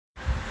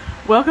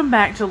Welcome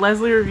back to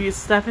Leslie Reviews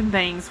Stuff and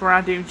Things, where I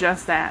do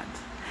just that.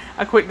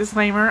 A quick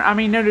disclaimer, I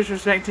mean no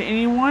disrespect to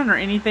anyone or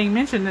anything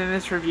mentioned in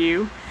this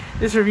review.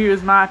 This review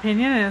is my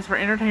opinion and is for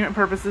entertainment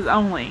purposes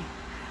only.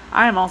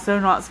 I am also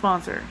not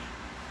sponsored.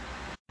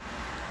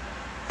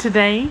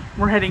 Today,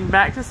 we're heading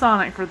back to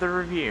Sonic for the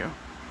review.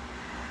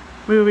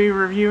 We will be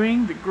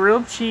reviewing the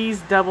Grilled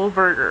Cheese Double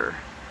Burger.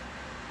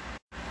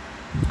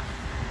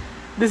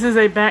 This is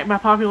a back by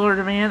popular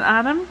demand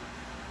item.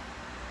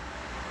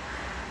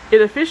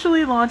 It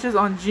officially launches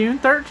on June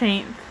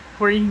 13th,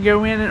 where you can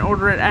go in and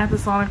order it at the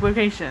Sonic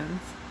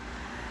locations.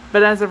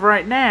 But as of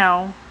right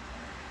now,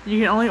 you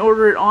can only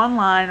order it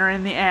online or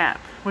in the app,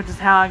 which is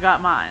how I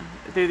got mine,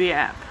 through the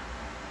app.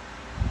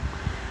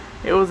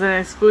 It was an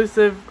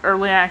exclusive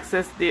early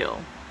access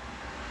deal.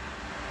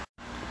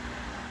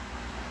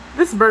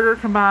 This burger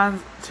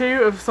combines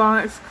two of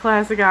Sonic's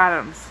classic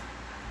items,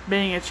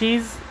 being a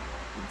cheese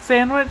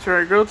sandwich or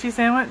a grilled cheese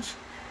sandwich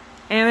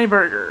and a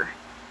burger.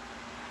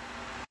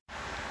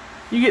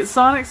 You get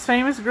Sonic's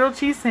famous grilled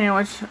cheese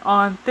sandwich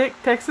on thick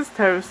Texas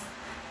toast,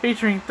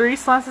 featuring 3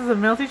 slices of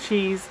melty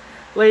cheese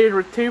layered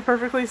with 2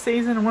 perfectly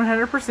seasoned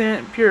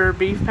 100% pure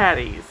beef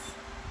patties.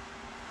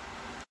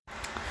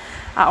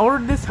 I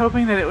ordered this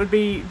hoping that it would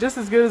be just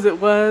as good as it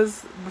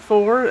was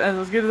before,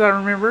 as good as I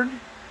remembered.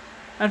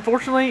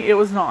 Unfortunately, it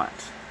was not.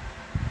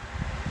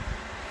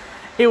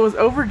 It was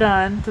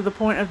overdone to the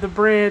point of the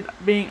bread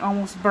being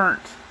almost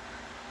burnt.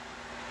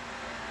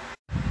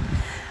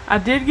 I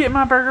did get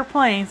my burger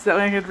plain so that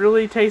I could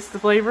really taste the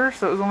flavor,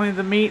 so it was only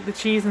the meat, the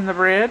cheese, and the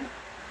bread,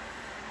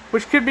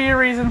 which could be a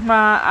reason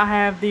why I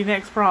have the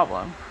next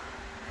problem.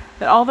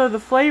 That although the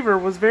flavor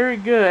was very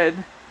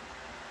good,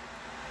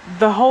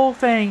 the whole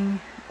thing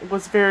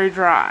was very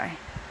dry.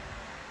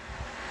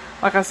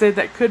 Like I said,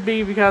 that could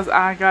be because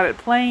I got it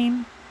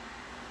plain,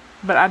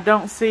 but I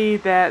don't see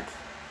that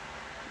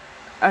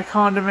a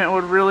condiment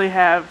would really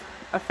have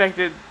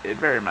affected it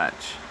very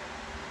much.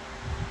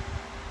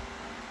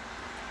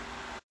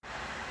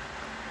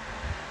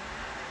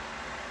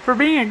 For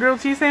being a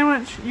grilled cheese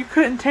sandwich, you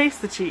couldn't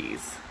taste the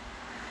cheese.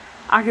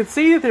 I could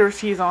see that there was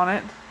cheese on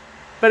it,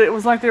 but it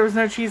was like there was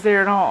no cheese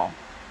there at all.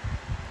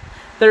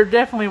 There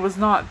definitely was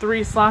not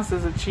 3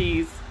 slices of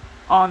cheese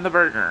on the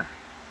burger.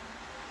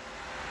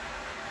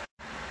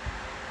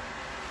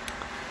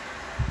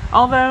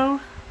 Although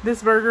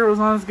this burger was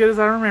not as good as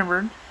I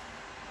remembered,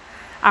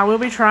 I will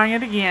be trying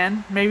it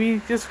again.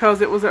 Maybe just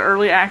because it was an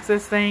early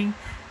access thing,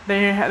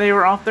 they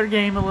were off their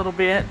game a little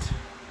bit.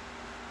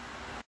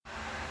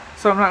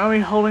 So I'm not going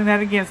to be holding that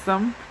against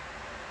them.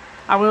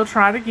 I will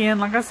try it again,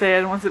 like I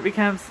said, once it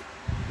becomes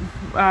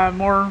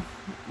more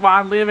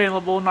widely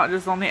available, not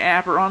just on the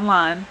app or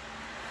online.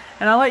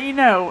 And I'll let you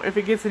know if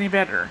it gets any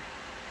better.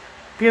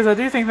 Because I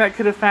do think that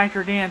could have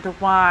factored into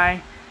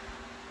why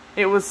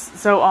it was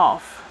so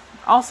off.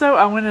 Also,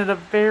 I went at a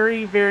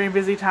very, very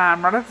busy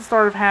time, right at the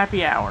start of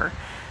happy hour.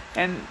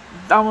 And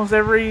almost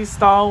every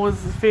stall was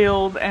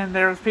filled, and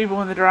there was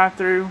people in the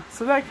drive-thru.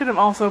 So that could have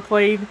also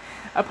played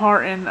a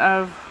part in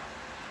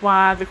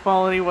why the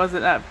quality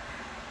wasn't up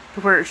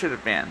to where it should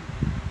have been.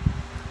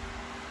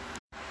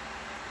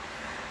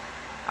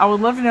 I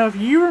would love to know if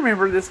you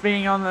remember this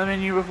being on the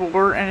menu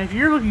before, and if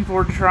you're looking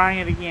forward to trying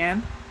it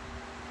again.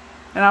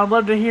 And I would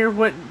love to hear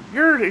what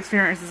your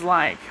experience is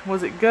like.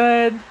 Was it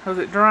good? Was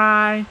it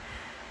dry?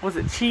 Was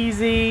it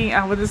cheesy?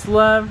 I would just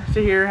love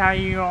to hear how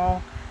you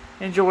all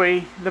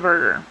enjoy the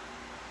burger.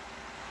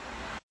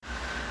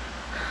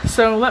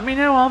 So let me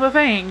know all the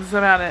things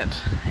about it,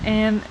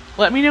 and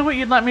let me know what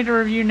you'd like me to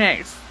review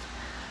next.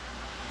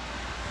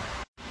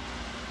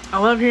 I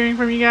love hearing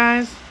from you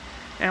guys,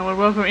 and would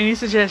welcome any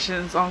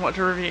suggestions on what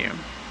to review.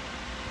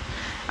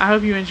 I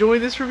hope you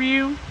enjoyed this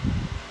review.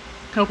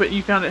 Hope that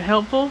you found it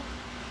helpful.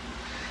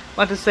 I'd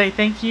like to say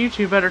thank you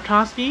to Butter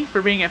Toski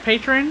for being a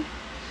patron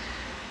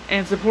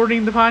and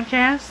supporting the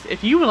podcast.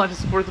 If you would like to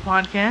support the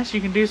podcast,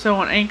 you can do so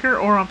on Anchor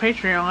or on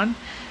Patreon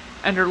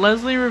under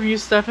Leslie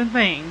Reviews Stuff and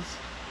Things.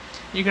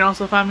 You can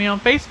also find me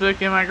on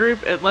Facebook in my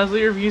group at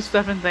Leslie Reviews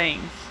Stuff and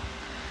Things.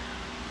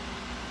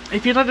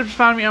 If you'd like to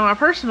find me on my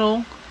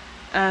personal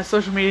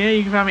social media,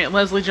 you can find me at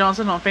Leslie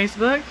Johnson on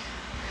Facebook.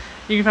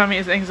 You can find me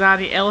as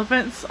Anxiety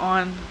Elephants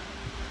on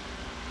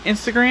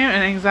Instagram,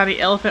 and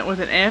Anxiety Elephant with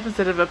an F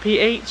instead of a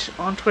PH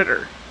on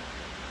Twitter.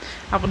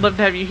 I would love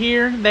to have you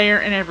here,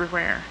 there, and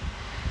everywhere.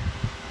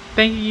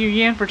 Thank you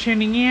again for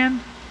tuning in.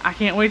 I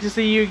can't wait to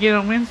see you again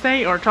on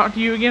Wednesday, or talk to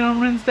you again on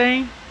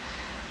Wednesday.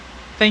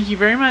 Thank you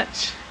very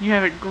much. You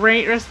have a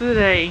great rest of the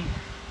day.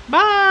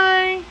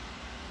 Bye!